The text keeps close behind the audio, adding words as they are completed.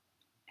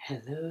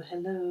Hello,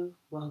 hello.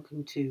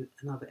 Welcome to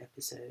another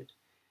episode.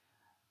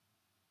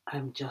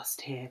 I'm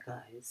just here,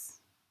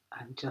 guys.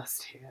 I'm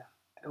just here.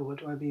 And what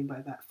do I mean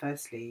by that?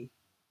 Firstly,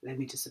 let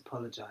me just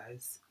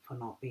apologize for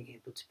not being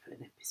able to put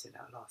an episode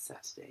out last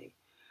Saturday.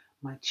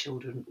 My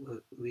children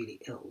were really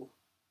ill.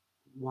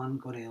 One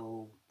got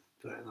ill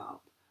throwing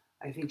up.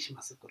 I think she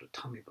must have got a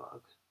tummy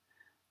bug.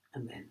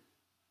 And then,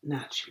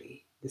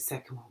 naturally, the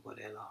second one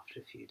got ill after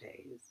a few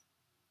days.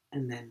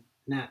 And then,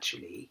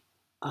 naturally,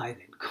 I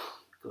then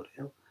got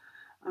ill.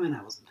 I mean,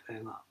 I wasn't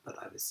throwing up, but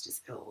I was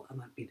just ill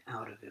and I've been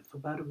out of it for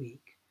about a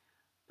week.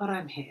 But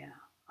I'm here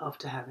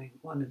after having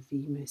one of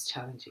the most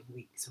challenging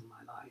weeks of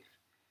my life.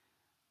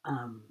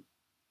 Um,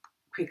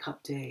 Quick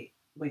update,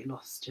 weight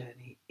loss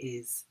journey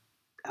is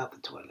out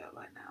the toilet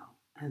right now.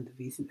 And the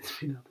reason it's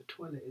been out the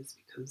toilet is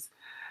because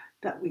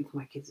that week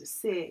my kids are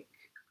sick.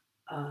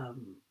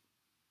 Um,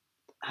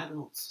 I had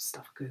lots of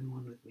stuff going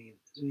on with me. It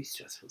was really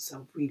stressful, so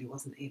I really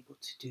wasn't able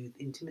to do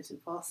the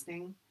intermittent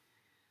fasting.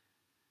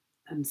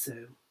 And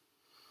so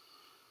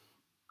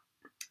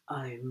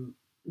I've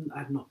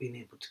not been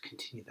able to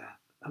continue that.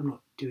 I'm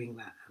not doing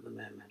that at the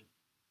moment.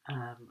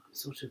 I'm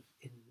sort of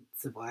in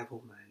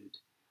survival mode,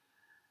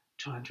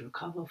 trying to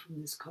recover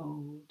from this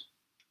cold.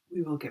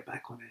 We will get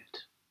back on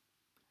it,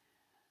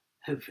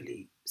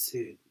 hopefully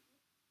soon.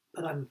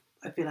 But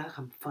I feel like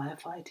I'm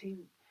firefighting.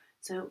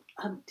 So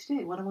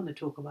today, what I want to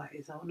talk about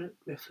is I want to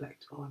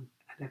reflect on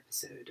an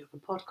episode of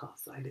a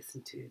podcast that I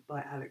listened to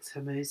by Alex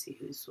Hermosi,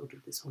 who's sort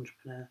of this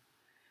entrepreneur,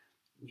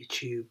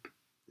 YouTube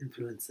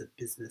influencer,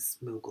 business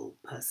mogul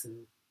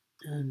person,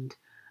 and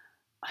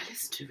I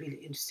listened to a really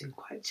interesting,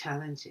 quite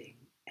challenging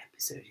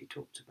episode. He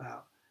talked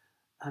about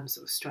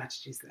sort of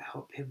strategies that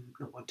help him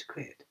not want to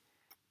quit.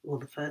 Well,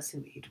 the first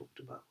thing that he talked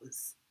about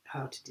was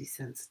how to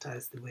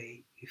desensitize the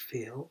way you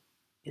feel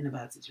in a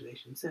bad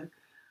situation. So,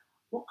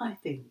 what I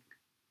think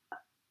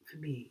for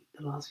me,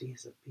 the last few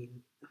years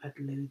I've had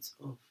loads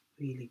of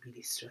really,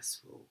 really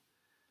stressful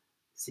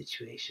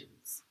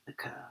situations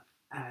occur.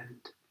 And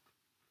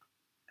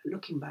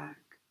looking back,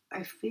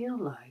 I feel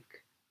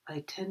like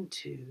I tend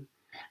to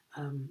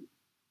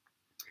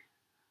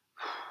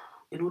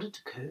in order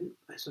to cope,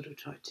 I sort of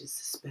try to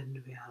suspend the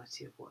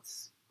reality of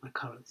what's my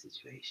current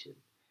situation,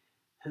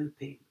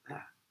 hoping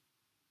that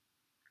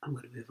I'm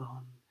going to move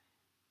on.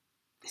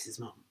 This is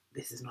not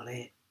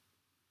it,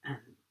 and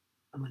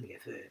I'm going to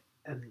get through it.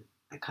 And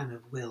I kind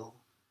of will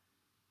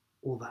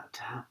all that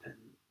to happen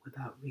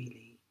without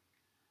really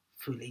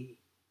fully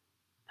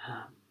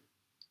um,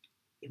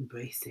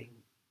 embracing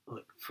or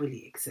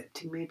fully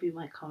accepting maybe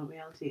my current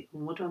reality.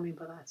 And what do I mean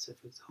by that? So,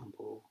 for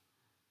example,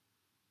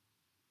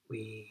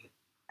 we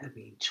have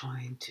been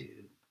trying to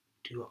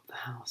do up the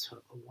house for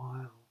a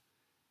while,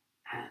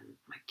 and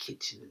my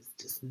kitchen is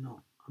just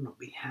not, I'm not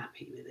really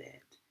happy with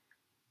it.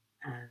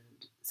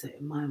 And so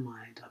in my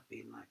mind, I've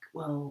been like,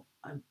 well,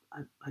 I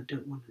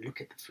don't want to look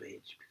at the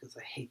fridge because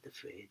I hate the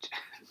fridge.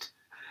 And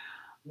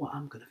what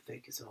I'm going to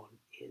focus on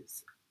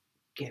is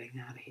getting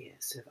out of here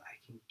so that I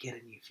can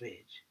get a new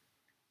fridge.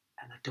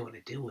 And I don't want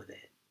to deal with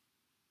it.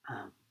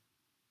 And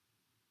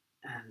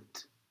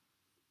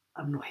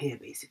I'm not here,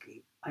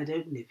 basically. I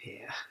don't live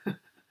here.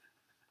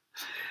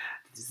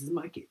 This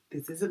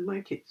isn't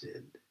my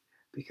kitchen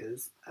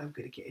because I'm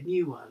going to get a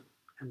new one,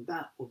 and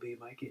that will be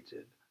my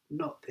kitchen,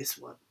 not this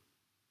one.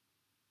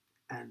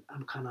 And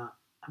I'm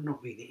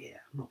not really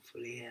here. I'm not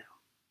fully here.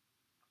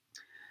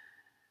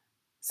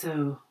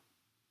 So,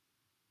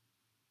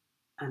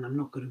 and I'm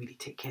not going to really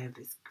take care of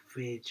this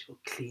fridge or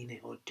clean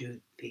it or do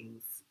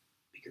things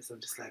because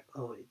I'm just like,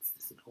 oh,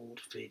 it's an old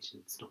fridge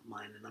and it's not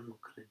mine, and I'm not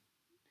going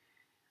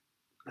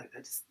to, like,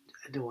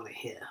 I don't want to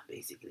hear,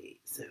 basically.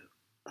 So,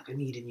 like, I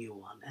need a new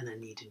one and I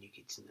need a new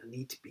kitchen. I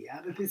need to be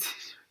out of this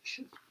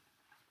situation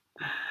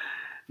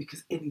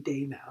because any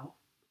day now,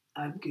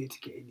 I'm going to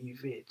get a new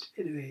fridge.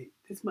 Anyway,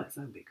 this might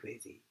sound a bit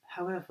crazy.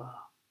 However,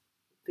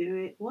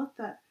 what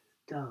that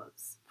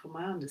does, from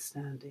my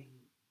understanding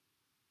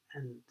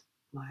and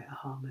my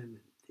aha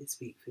moment this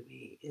week for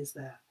me, is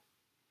that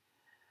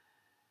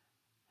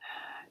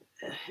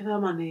if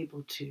I'm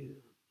unable to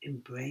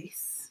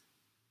embrace,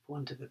 for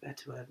want of a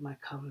better word, my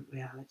current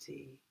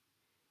reality,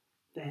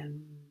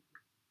 then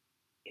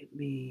it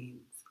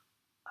means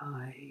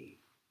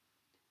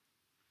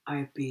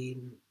I've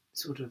been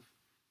sort of,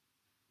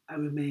 I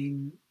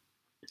remain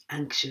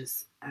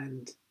anxious,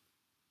 and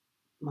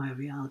my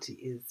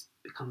reality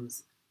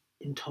becomes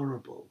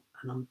intolerable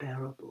and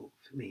unbearable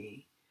for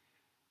me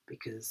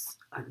because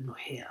I'm not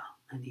here.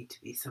 I need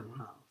to be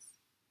somewhere else.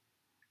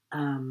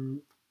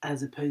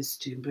 As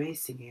opposed to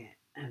embracing it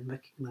and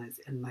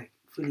recognize and like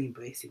fully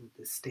embracing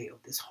the state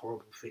of this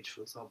horrible fridge,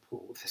 for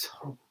example, or this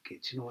horrible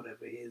kitchen or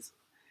whatever it is,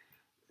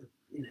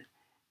 you know,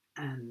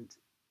 and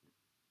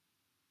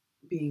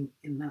being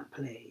in that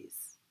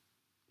place,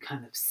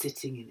 kind of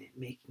sitting in it,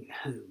 making it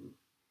home,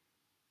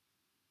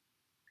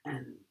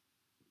 and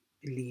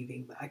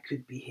believing that I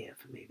could be here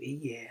for maybe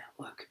a year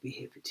or I could be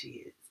here for 2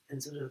 years,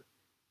 and sort of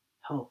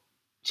help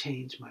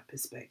change my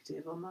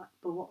perspective on that.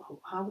 But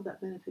how would that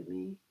benefit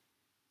me?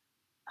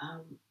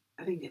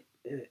 I think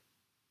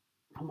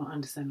from my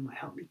understanding, might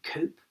help me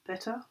cope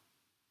better,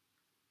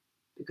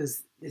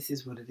 because this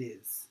is what it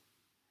is.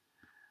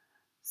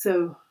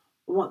 So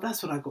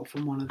that's what I got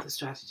from one of the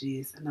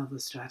strategies. Another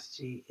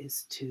strategy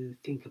is to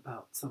think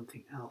about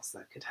something else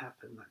that could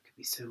happen that could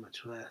be so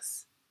much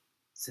worse.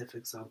 So, for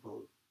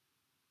example,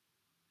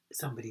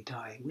 somebody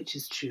dying, which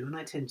is true, and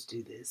I tend to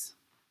do this.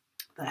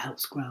 That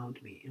helps ground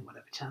me in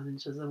whatever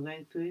challenges I'm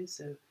going through.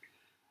 So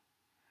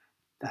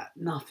that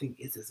nothing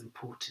is as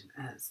important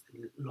as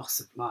loss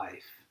of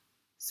life.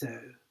 So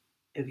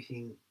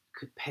everything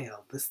could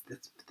pale. The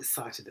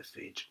sight of the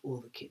fridge or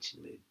the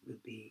kitchen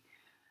would be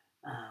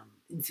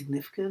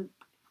insignificant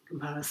in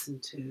comparison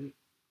to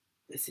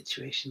a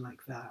situation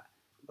like that.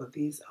 But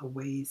these are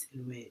ways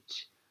in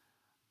which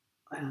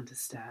I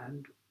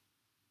understand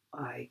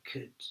I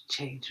could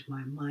change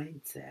my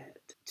mindset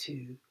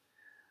to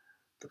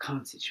the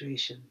current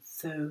situation.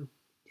 So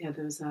yeah,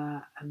 there was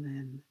that, and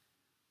then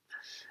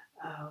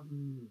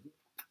um,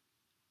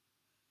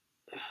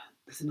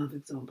 there's another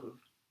example of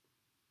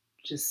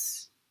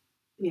just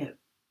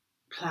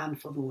plan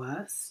for the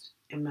worst.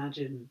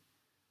 Imagine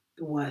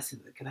the worst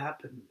thing that could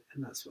happen,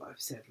 and that's what I've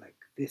said. Like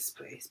this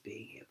place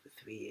being here for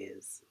 3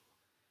 years,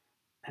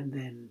 and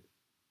then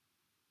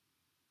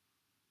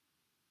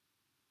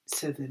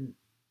then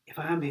if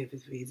I am here for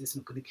 3 years, it's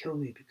not going to kill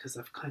me because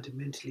I've kind of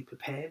mentally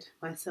prepared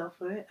myself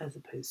for it, as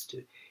opposed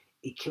to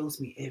it kills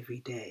me every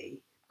day,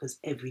 because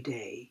every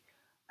day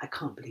I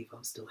can't believe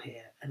I'm still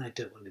here and I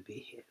don't want to be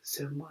here.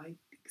 So my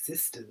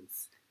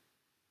existence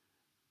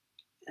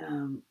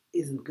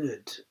isn't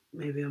good.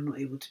 Maybe I'm not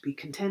able to be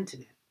content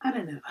in it. I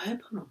don't know. I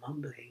hope I'm not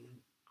mumbling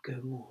and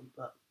going on,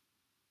 but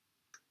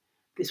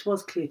this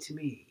was clear to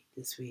me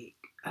this week.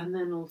 And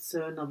then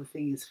also another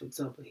thing is, for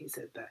example, he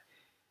said that,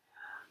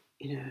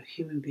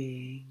 human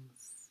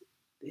beings,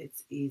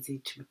 it's easy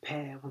to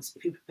prepare.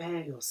 If you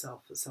prepare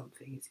yourself for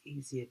something, it's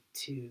easier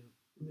to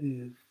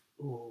move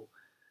or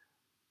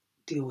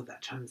deal with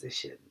that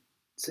transition.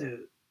 So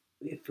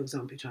if, for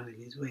example, you're trying to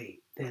lose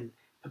weight, then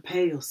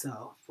prepare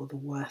yourself for the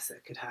worst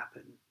that could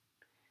happen.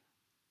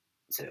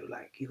 So,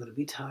 like, you're going to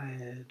be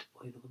tired,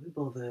 or you're not going to be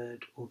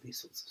bothered, all these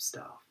sorts of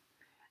stuff.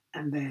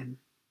 And then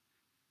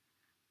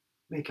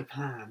make a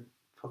plan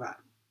for that,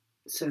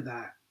 so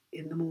that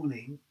in the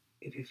morning,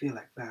 if you feel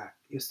like that,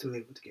 you're still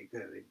able to get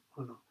going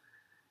or not.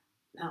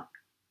 Now,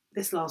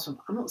 this last one,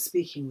 I'm not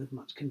speaking with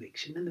much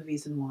conviction, and the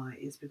reason why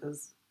is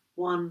because,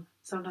 one,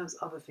 sometimes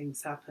other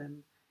things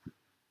happen,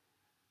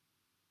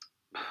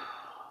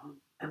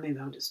 and maybe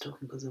I'm just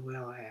talking because of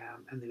where I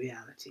am and the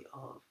reality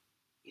of,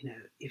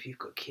 if you've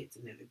got kids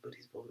and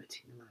everybody's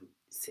vomiting and I'm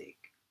sick,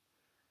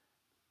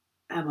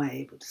 am I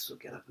able to still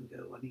get up and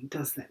go running?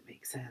 Does that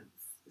make sense?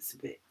 It's a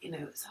bit,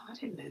 so I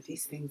don't know.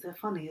 These things are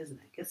funny, isn't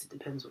it? I guess it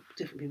depends what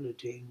different people are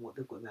doing, what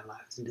they've got in their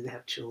lives, and do they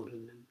have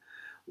children, and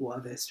what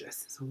are their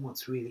stresses, and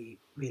what's really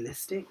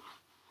realistic.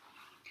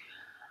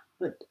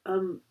 But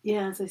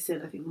yeah, as I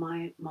said, I think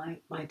my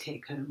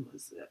take home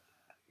was,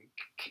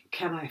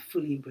 can I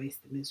fully embrace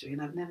the misery?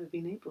 And I've never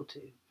been able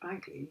to.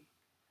 Frankly,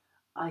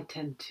 I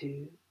tend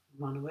to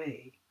run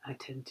away. I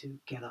tend to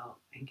get up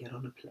and get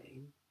on a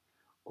plane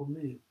or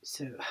move.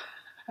 So,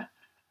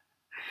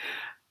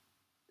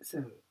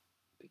 so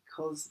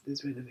because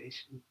this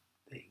renovation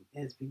thing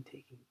has been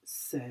taking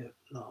so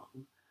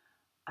long,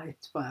 I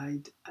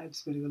find I'm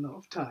spending a lot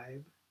of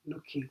time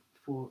looking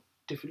for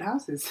different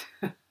houses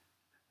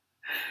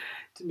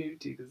to move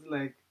to, because,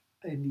 like,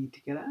 I need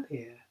to get out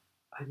here.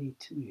 I need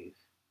to move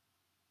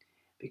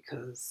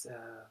because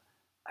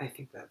I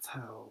think that's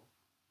how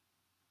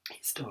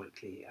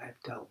historically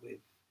I've dealt with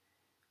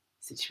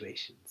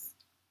situations,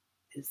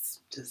 is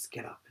just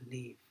get up and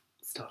leave,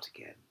 start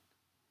again.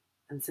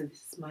 And so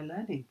this is my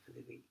learning for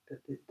the week, that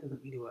it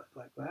doesn't really work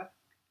like that,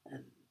 and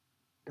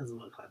it doesn't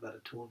work like that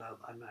at all now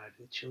that I'm married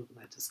with children.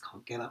 I just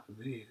can't get up and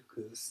move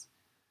because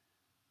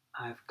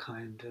I've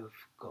kind of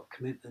got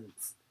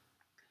commitments.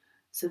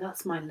 So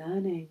that's my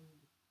learning.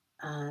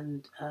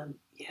 And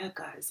yeah,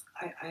 guys,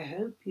 I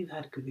hope you've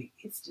had a good week.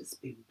 It's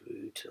just been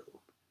brutal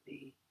for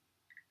me.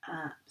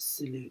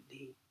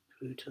 Absolutely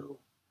brutal.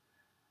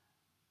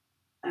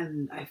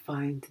 And I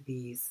find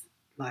these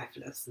life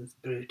lessons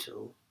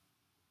brutal.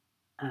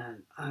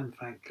 And I'm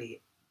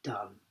frankly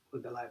done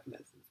with the life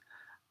lessons.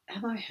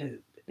 And I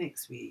hope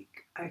next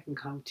week I can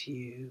come to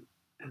you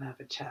and have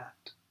a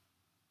chat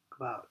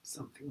about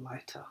something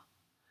lighter.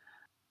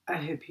 I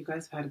hope you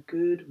guys have had a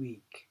good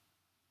week,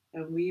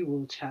 and we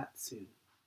will chat soon.